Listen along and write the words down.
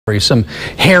Some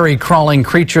hairy, crawling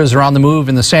creatures are on the move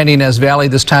in the Santa Ynez Valley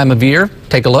this time of year.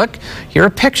 Take a look. Here are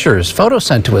pictures, photos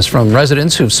sent to us from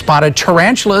residents who've spotted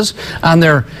tarantulas on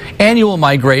their annual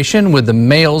migration, with the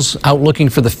males out looking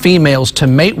for the females to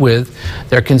mate with.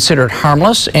 They're considered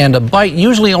harmless, and a bite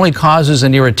usually only causes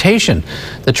an irritation.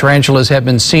 The tarantulas have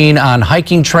been seen on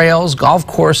hiking trails, golf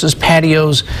courses,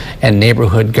 patios, and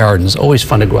neighborhood gardens. Always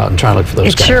fun to go out and try to look for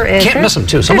those guys. It sure is. Can't miss them,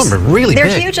 too. Some of them are really big.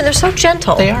 They're huge and they're so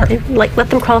gentle. They are. Like, let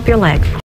them crawl up your leg.